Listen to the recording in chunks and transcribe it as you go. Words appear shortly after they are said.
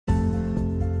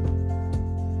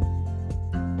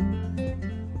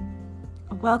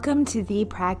Welcome to The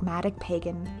Pragmatic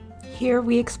Pagan. Here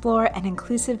we explore an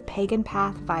inclusive pagan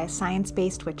path via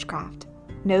science-based witchcraft,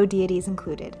 no deities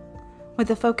included. With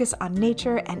a focus on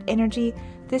nature and energy,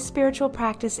 this spiritual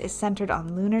practice is centered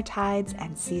on lunar tides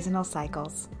and seasonal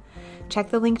cycles.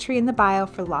 Check the link tree in the bio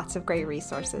for lots of great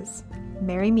resources.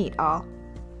 Merry meet all.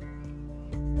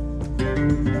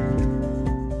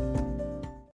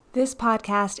 This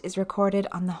podcast is recorded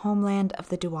on the homeland of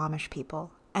the Duwamish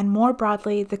people, and more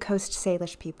broadly, the Coast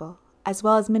Salish people, as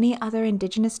well as many other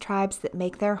indigenous tribes that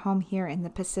make their home here in the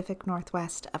Pacific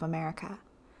Northwest of America,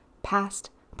 past,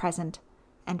 present,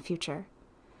 and future.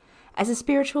 As a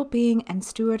spiritual being and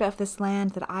steward of this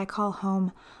land that I call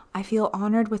home, I feel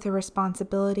honored with the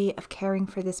responsibility of caring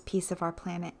for this piece of our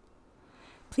planet.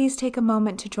 Please take a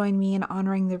moment to join me in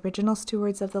honoring the original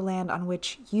stewards of the land on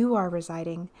which you are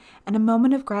residing, and a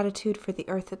moment of gratitude for the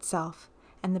earth itself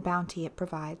and the bounty it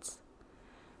provides.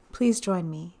 Please join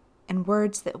me in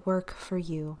words that work for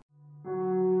you.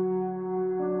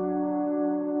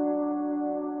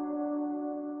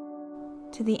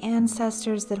 To the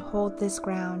ancestors that hold this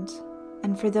ground,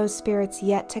 and for those spirits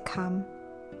yet to come,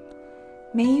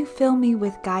 may you fill me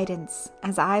with guidance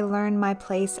as I learn my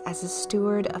place as a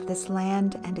steward of this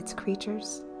land and its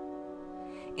creatures.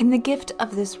 In the gift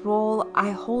of this role,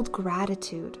 I hold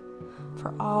gratitude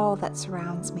for all that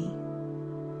surrounds me,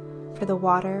 for the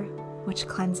water which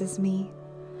cleanses me,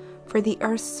 for the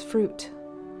earth's fruit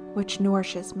which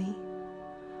nourishes me,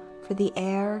 for the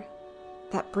air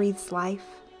that breathes life,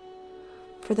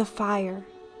 for the fire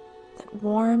that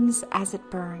warms as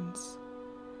it burns,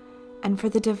 and for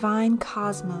the divine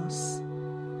cosmos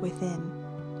within.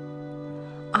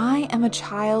 I am a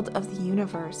child of the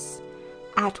universe,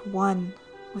 at one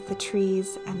with the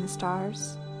trees and the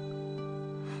stars.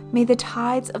 May the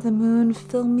tides of the moon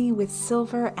fill me with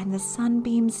silver and the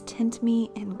sunbeams tint me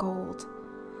in gold.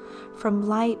 From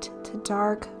light to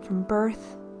dark, from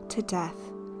birth to death,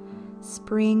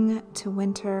 spring to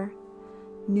winter,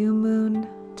 new moon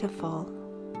to full,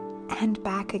 and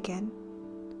back again.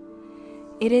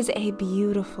 It is a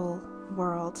beautiful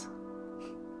world,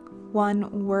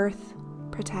 one worth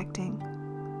protecting.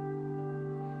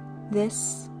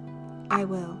 This I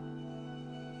will.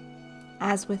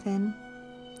 As within,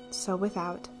 so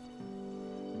without.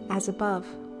 As above,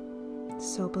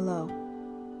 so below.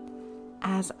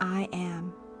 As I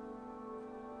am,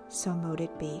 so mote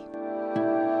it be.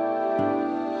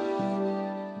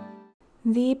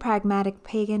 The Pragmatic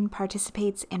Pagan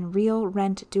participates in Real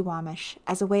Rent Duwamish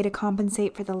as a way to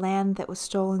compensate for the land that was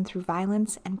stolen through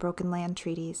violence and broken land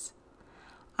treaties.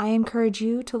 I encourage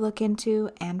you to look into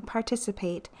and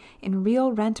participate in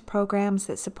real rent programs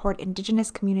that support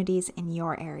Indigenous communities in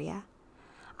your area.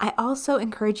 I also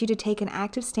encourage you to take an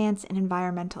active stance in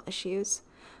environmental issues,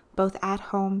 both at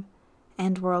home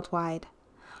and worldwide.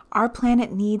 Our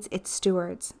planet needs its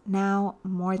stewards, now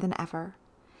more than ever.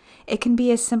 It can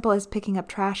be as simple as picking up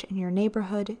trash in your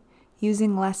neighborhood,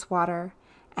 using less water,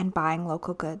 and buying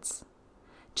local goods.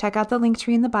 Check out the link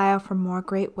tree in the bio for more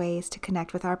great ways to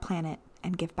connect with our planet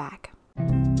and give back.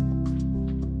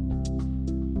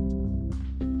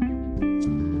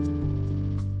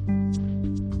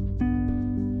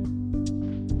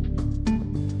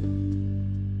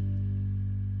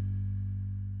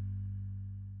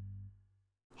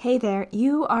 Hey there,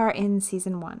 you are in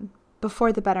Season 1.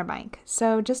 Before the better mic,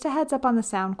 so just a heads up on the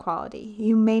sound quality.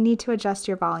 You may need to adjust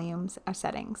your volumes or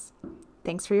settings.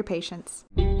 Thanks for your patience.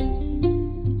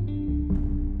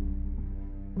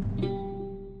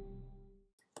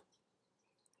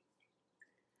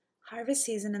 Harvest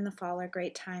season and the fall are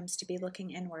great times to be looking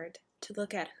inward, to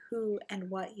look at who and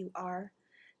what you are,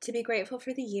 to be grateful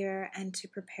for the year, and to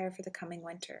prepare for the coming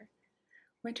winter.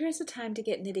 Winter is a time to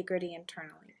get nitty-gritty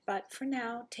internally, but for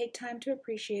now, take time to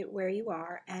appreciate where you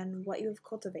are and what you have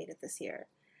cultivated this year.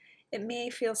 It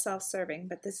may feel self-serving,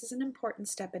 but this is an important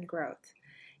step in growth.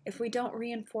 If we don't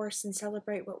reinforce and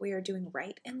celebrate what we are doing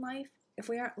right in life, if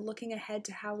we aren't looking ahead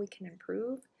to how we can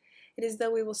improve, it is as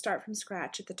though we will start from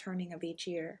scratch at the turning of each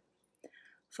year.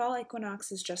 Fall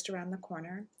equinox is just around the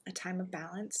corner, a time of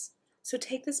balance, so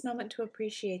take this moment to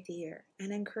appreciate the year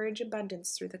and encourage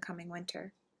abundance through the coming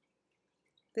winter.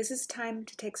 This is time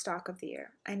to take stock of the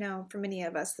year. I know, for many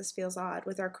of us, this feels odd,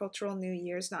 with our cultural New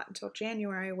Year's not until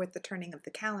January with the turning of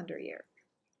the calendar year.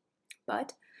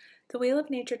 But the wheel of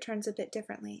nature turns a bit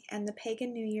differently, and the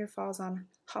pagan New Year falls on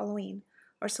Halloween,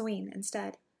 or Samhain,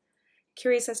 instead.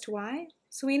 Curious as to why?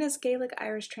 Samhain, as Gaelic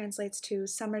Irish translates to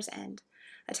summer's end,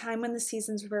 a time when the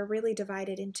seasons were really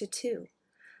divided into two.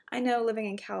 I know, living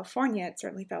in California, it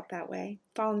certainly felt that way.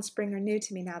 Fall and spring are new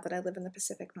to me now that I live in the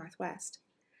Pacific Northwest.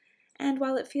 And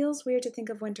while it feels weird to think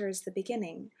of winter as the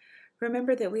beginning,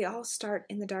 Remember that we all start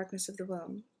in the darkness of the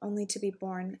womb, only to be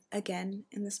born again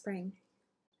in the spring.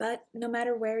 But no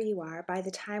matter where you are, by the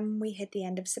time we hit the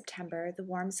end of September, the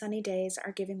warm sunny days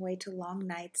are giving way to long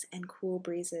nights and cool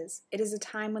breezes. It is a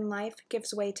time when life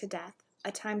gives way to death,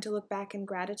 a time to look back in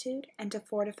gratitude and to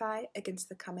fortify against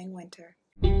the coming winter.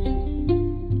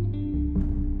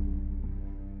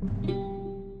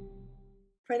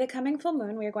 For the coming full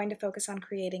moon, we are going to focus on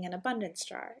creating an abundance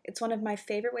jar. It's one of my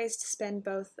favorite ways to spend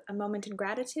both a moment in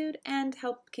gratitude and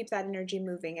help keep that energy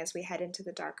moving as we head into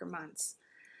the darker months.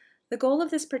 The goal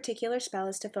of this particular spell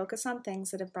is to focus on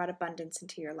things that have brought abundance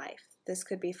into your life. This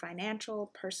could be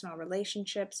financial, personal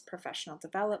relationships, professional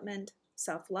development,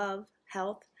 self-love,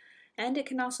 health, and it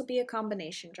can also be a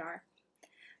combination jar.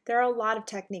 There are a lot of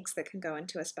techniques that can go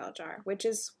into a spell jar, which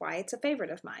is why it's a favorite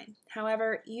of mine.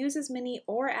 However, use as many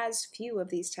or as few of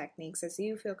these techniques as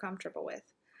you feel comfortable with.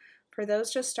 For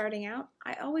those just starting out,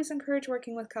 I always encourage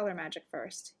working with color magic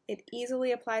first. It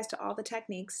easily applies to all the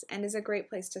techniques and is a great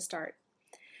place to start.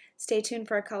 Stay tuned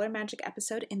for a color magic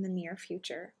episode in the near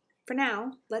future. For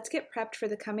now, let's get prepped for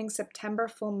the coming September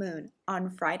full moon on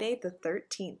Friday the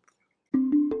 13th.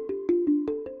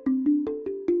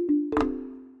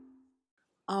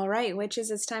 All right,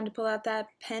 witches, it's time to pull out that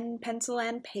pen, pencil,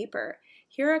 and paper.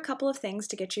 Here are a couple of things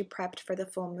to get you prepped for the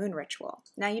full moon ritual.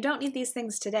 Now, you don't need these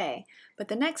things today, but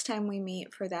the next time we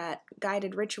meet for that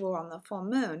guided ritual on the full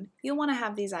moon, you'll want to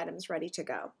have these items ready to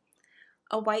go.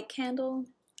 A white candle,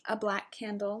 a black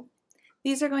candle.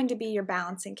 These are going to be your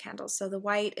balancing candles. So the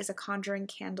white is a conjuring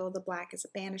candle, the black is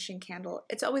a banishing candle.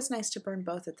 It's always nice to burn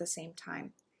both at the same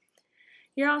time.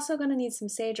 You're also going to need some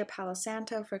sage or Palo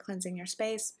Santo for cleansing your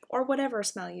space, or whatever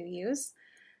smell you use.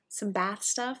 Some bath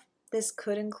stuff. This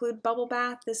could include bubble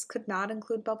bath, this could not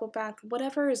include bubble bath,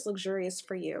 whatever is luxurious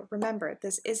for you. Remember,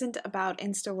 this isn't about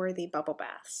Insta-worthy bubble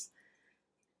baths.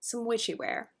 Some witchy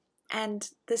wear. And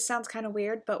this sounds kind of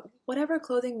weird, but whatever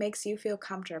clothing makes you feel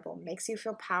comfortable, makes you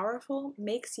feel powerful,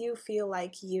 makes you feel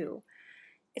like you.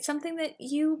 It's something that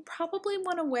you probably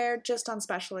want to wear just on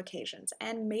special occasions,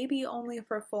 and maybe only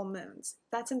for full moons.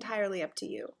 That's entirely up to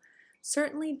you.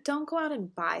 Certainly don't go out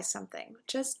and buy something.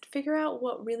 Just figure out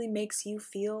what really makes you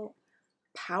feel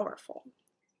powerful.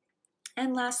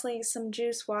 And lastly, some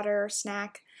juice, water,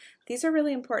 snack. These are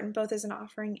really important both as an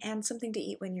offering and something to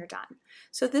eat when you're done.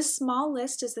 So this small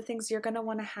list is the things you're going to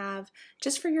want to have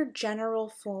just for your general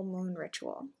full moon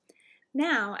ritual.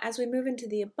 Now, as we move into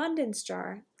the abundance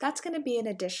jar, that's going to be an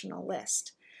additional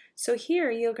list. So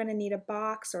here you're going to need a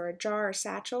box or a jar or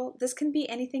satchel. This can be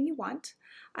anything you want.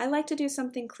 I like to do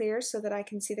something clear so that I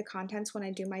can see the contents when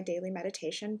I do my daily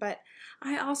meditation, but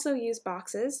I also use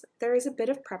boxes. There is a bit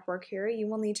of prep work here. You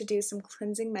will need to do some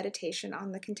cleansing meditation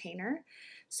on the container.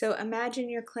 So imagine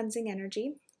your cleansing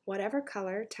energy, whatever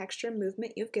color, texture,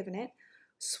 movement you've given it,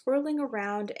 swirling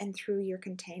around and through your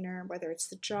container, whether it's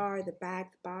the jar, the bag,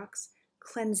 the box,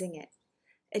 cleansing it.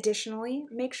 Additionally,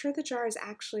 make sure the jar is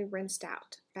actually rinsed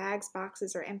out. Bags,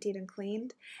 boxes are emptied and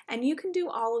cleaned. And you can do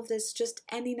all of this just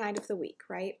any night of the week,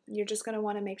 right? You're just going to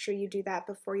want to make sure you do that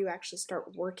before you actually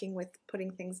start working with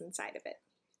putting things inside of it.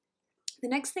 The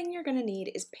next thing you're going to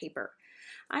need is paper.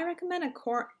 I recommend a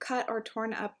cut or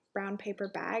torn up brown paper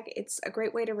bag. It's a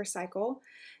great way to recycle.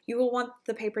 You will want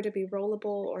the paper to be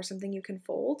rollable or something you can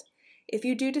fold. If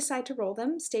you do decide to roll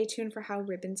them, stay tuned for how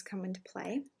ribbons come into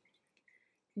play.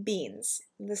 Beans.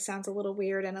 This sounds a little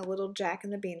weird and a little Jack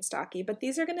and the Beanstalky, but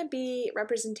these are going to be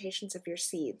representations of your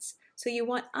seeds. So you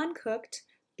want uncooked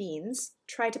beans.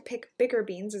 Try to pick bigger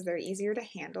beans as they're easier to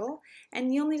handle,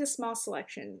 and you'll need a small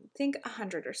selection. Think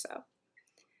 100 or so.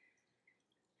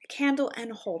 A candle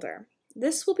and holder.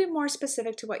 This will be more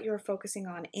specific to what you're focusing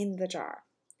on in the jar.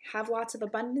 Have lots of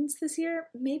abundance this year?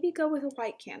 Maybe go with a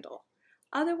white candle.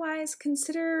 Otherwise,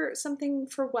 consider something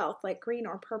for wealth like green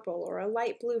or purple, or a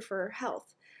light blue for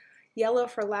health. Yellow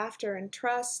for laughter and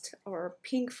trust, or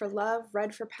pink for love,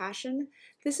 red for passion.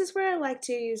 This is where I like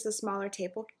to use the smaller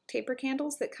taper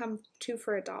candles that come 2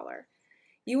 for $1.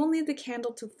 You will need the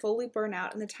candle to fully burn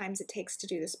out in the times it takes to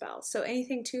do the spell, so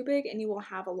anything too big and you will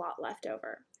have a lot left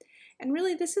over. And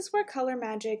really, this is where color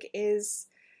magic is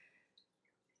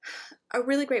a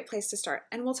really great place to start,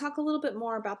 and we'll talk a little bit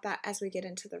more about that as we get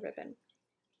into the ribbon.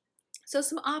 So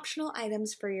some optional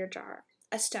items for your jar.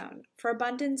 A stone. For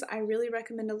abundance, I really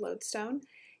recommend a lodestone.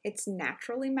 It's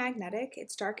naturally magnetic,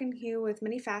 it's dark in hue with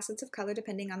many facets of color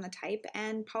depending on the type,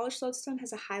 and polished lodestone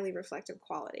has a highly reflective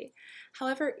quality.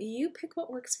 However, you pick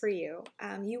what works for you.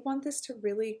 You want this to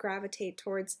really gravitate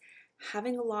towards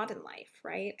having a lot in life,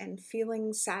 right? And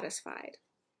feeling satisfied.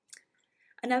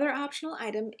 Another optional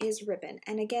item is ribbon,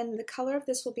 and again, the color of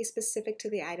this will be specific to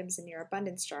the items in your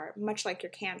abundance jar, much like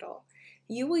your candle.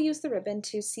 You will use the ribbon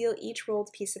to seal each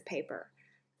rolled piece of paper.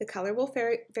 The color will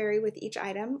vary with each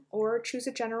item, or choose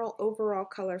a general overall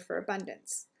color for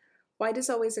abundance. White is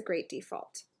always a great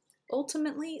default.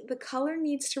 Ultimately, the color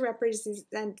needs to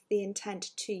represent the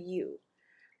intent to you.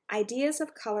 Ideas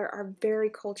of color are very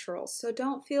cultural, so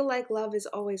don't feel like love is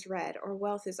always red or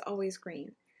wealth is always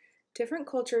green. Different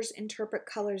cultures interpret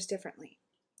colors differently.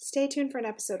 Stay tuned for an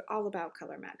episode all about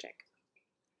color magic.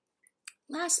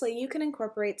 Lastly, you can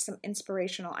incorporate some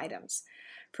inspirational items.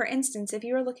 For instance, if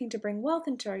you are looking to bring wealth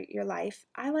into your life,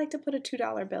 I like to put a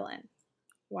 $2 bill in.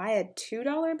 Why a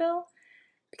 $2 bill?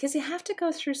 Because you have to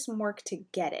go through some work to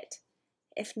get it.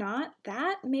 If not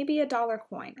that, maybe a dollar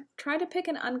coin. Try to pick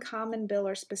an uncommon bill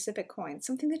or specific coin,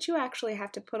 something that you actually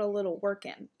have to put a little work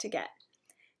in to get.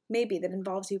 Maybe that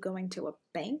involves you going to a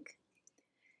bank.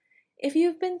 If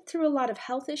you've been through a lot of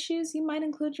health issues, you might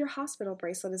include your hospital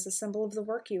bracelet as a symbol of the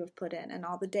work you have put in and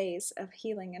all the days of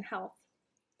healing and health.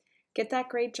 Get that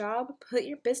great job? Put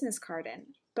your business card in.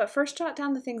 But first jot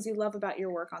down the things you love about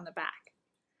your work on the back.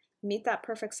 Meet that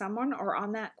perfect someone, or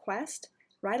on that quest,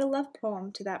 write a love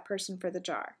poem to that person for the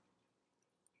jar.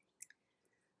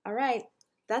 All right,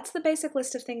 that's the basic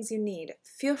list of things you need.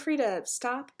 Feel free to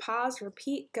stop, pause,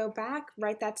 repeat, go back,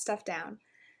 write that stuff down.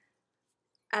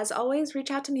 As always,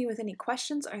 reach out to me with any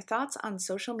questions or thoughts on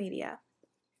social media.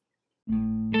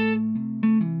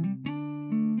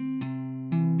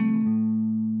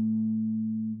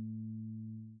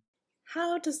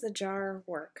 How does the jar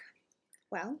work?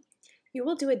 Well, you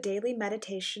will do a daily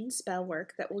meditation spell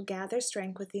work that will gather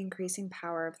strength with the increasing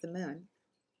power of the moon.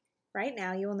 Right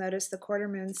now, you will notice the quarter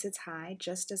moon sits high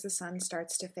just as the sun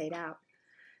starts to fade out.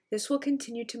 This will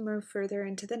continue to move further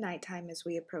into the nighttime as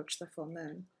we approach the full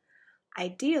moon.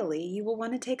 Ideally, you will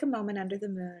want to take a moment under the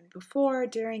moon before,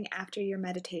 during, after your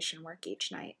meditation work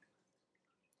each night.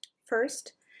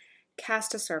 First,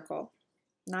 cast a circle.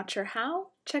 Not sure how?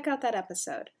 Check out that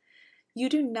episode. You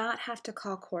do not have to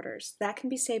call quarters. That can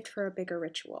be saved for a bigger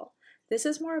ritual. This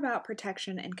is more about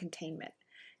protection and containment.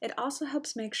 It also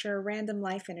helps make sure random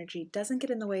life energy doesn't get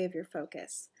in the way of your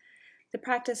focus. The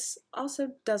practice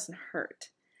also doesn't hurt.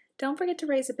 Don't forget to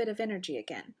raise a bit of energy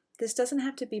again. This doesn't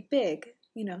have to be big,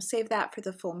 save that for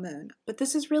the full moon. But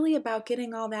this is really about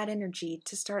getting all that energy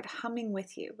to start humming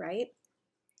with you, right?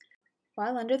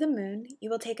 While under the moon, you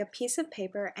will take a piece of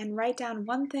paper and write down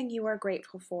one thing you are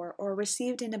grateful for or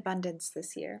received in abundance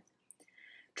this year.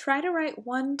 Try to write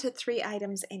 1 to 3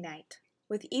 items a night.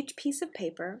 With each piece of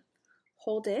paper,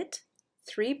 hold it,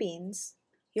 3 beans,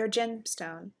 your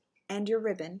gemstone, and your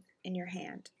ribbon in your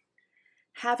hand.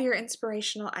 Have your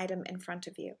inspirational item in front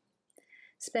of you.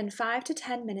 Spend 5 to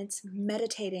 10 minutes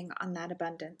meditating on that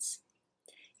abundance.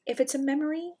 If it's a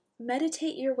memory,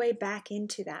 meditate your way back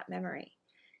into that memory.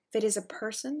 If it is a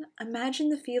person, imagine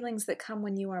the feelings that come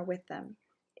when you are with them.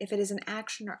 If it is an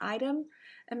action or item,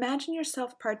 imagine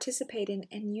yourself participating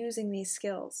and using these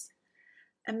skills.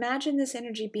 Imagine this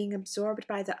energy being absorbed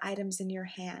by the items in your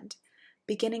hand,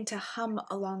 beginning to hum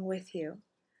along with you.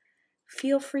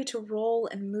 Feel free to roll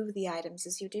and move the items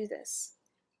as you do this.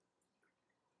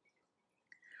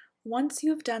 Once you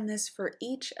have done this for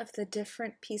each of the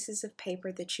different pieces of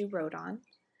paper that you wrote on,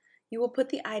 you will put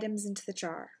the items into the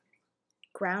jar.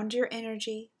 Ground your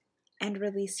energy, and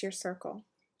release your circle.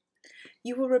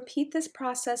 You will repeat this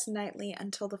process nightly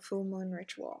until the full moon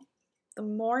ritual. The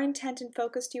more intent and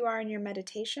focused you are in your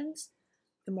meditations,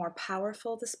 the more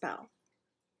powerful the spell.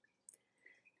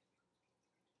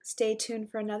 Stay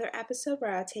tuned for another episode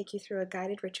where I'll take you through a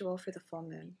guided ritual for the full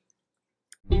moon.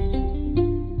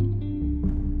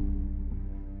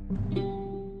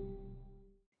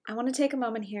 I want to take a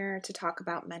moment here to talk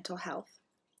about mental health.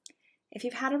 If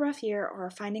you've had a rough year or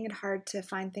are finding it hard to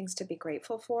find things to be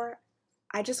grateful for,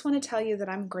 I just want to tell you that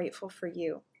I'm grateful for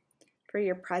you, for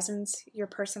your presence, your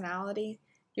personality,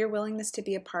 your willingness to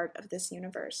be a part of this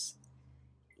universe.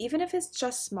 Even if it's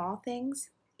just small things,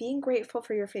 being grateful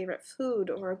for your favorite food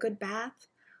or a good bath,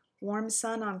 warm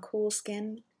sun on cool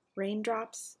skin,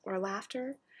 raindrops, or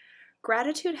laughter,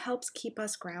 gratitude helps keep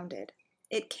us grounded.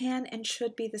 It can and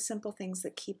should be the simple things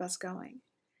that keep us going.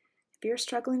 If you're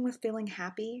struggling with feeling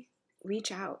happy,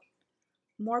 reach out.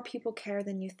 More people care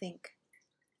than you think.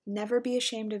 Never be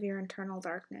ashamed of your internal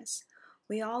darkness.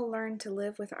 We all learn to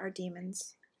live with our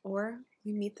demons, or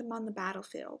we meet them on the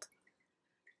battlefield.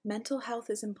 Mental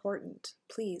health is important.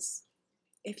 Please,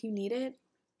 if you need it,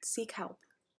 seek help.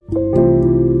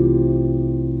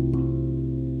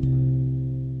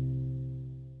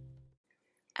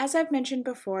 As I've mentioned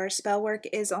before, spell work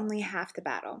is only half the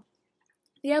battle.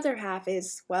 The other half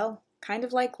is, kind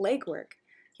of like legwork.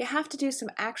 You have to do some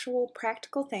actual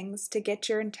practical things to get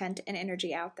your intent and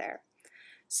energy out there.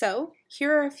 So,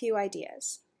 here are a few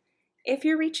ideas. If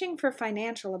you're reaching for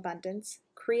financial abundance,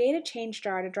 create a change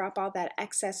jar to drop all that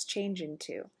excess change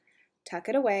into. Tuck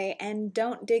it away and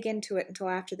don't dig into it until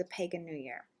after the pagan New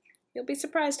Year. You'll be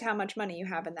surprised how much money you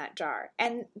have in that jar,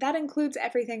 and that includes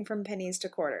everything from pennies to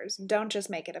quarters. Don't just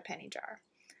make it a penny jar.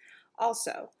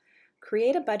 Also,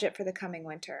 create a budget for the coming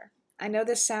winter. I know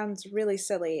this sounds really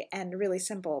silly and really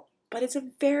simple, but it's a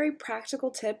very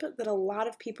practical tip that a lot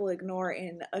of people ignore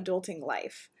in adulting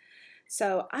life.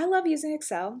 So I love using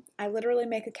Excel. I literally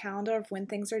make a calendar of when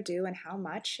things are due and how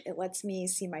much. It lets me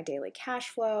see my daily cash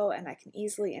flow, and I can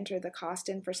easily enter the cost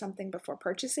in for something before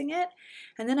purchasing it.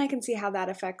 And then I can see how that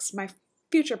affects my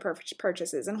future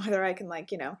purchases and whether I can,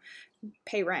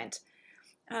 pay rent.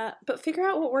 But figure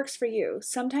out what works for you.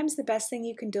 Sometimes the best thing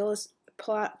you can do is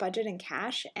pull out budget and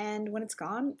cash, and when it's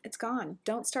gone, it's gone.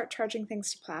 Don't start charging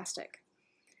things to plastic.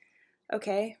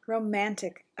 Okay,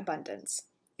 romantic abundance.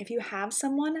 If you have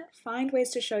someone, find ways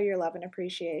to show your love and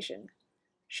appreciation.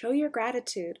 Show your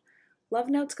gratitude. Love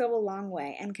notes go a long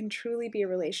way and can truly be a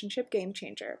relationship game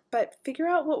changer, but figure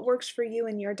out what works for you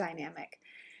and your dynamic.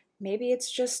 Maybe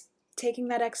it's just taking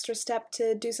that extra step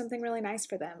to do something really nice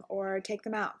for them or take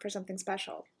them out for something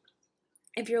special.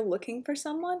 If you're looking for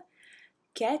someone,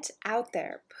 get out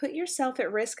there. Put yourself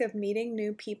at risk of meeting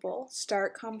new people.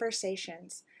 Start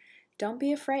conversations. Don't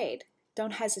be afraid.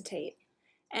 Don't hesitate.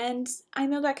 And I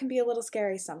know that can be a little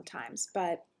scary sometimes,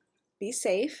 but be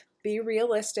safe, be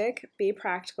realistic, be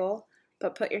practical,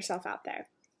 but put yourself out there.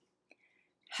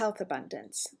 Health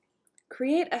abundance.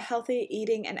 Create a healthy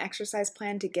eating and exercise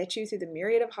plan to get you through the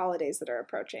myriad of holidays that are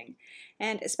approaching,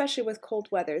 and especially with cold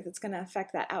weather that's going to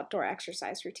affect that outdoor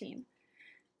exercise routine.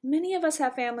 Many of us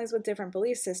have families with different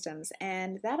belief systems,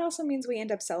 and that also means we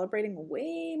end up celebrating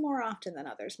way more often than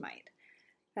others might.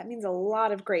 That means a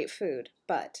lot of great food,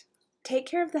 but take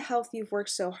care of the health you've worked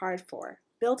so hard for.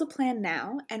 Build a plan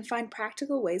now and find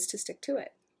practical ways to stick to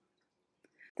it.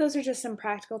 Those are just some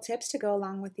practical tips to go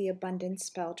along with the abundance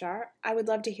spell jar. I would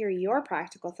love to hear your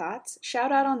practical thoughts.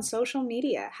 Shout out on social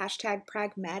media,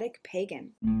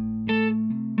 #pragmaticpagan.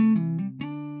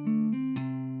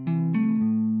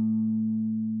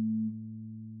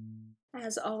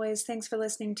 As always, thanks for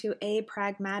listening to A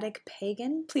Pragmatic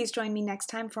Pagan. Please join me next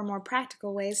time for more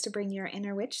practical ways to bring your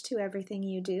inner witch to everything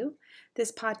you do.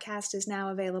 This podcast is now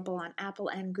available on Apple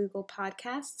and Google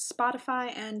Podcasts,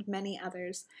 Spotify, and many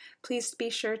others. Please be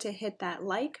sure to hit that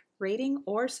like, rating,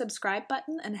 or subscribe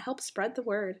button and help spread the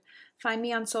word. Find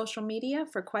me on social media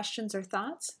for questions or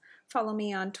thoughts. Follow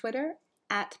me on Twitter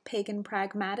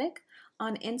 @PaganPragmatic,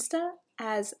 on Insta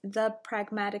as The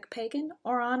Pragmatic Pagan,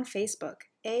 or on Facebook,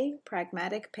 A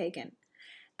Pragmatic Pagan.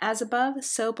 As above,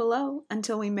 so below,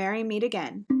 until we merry meet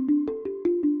again.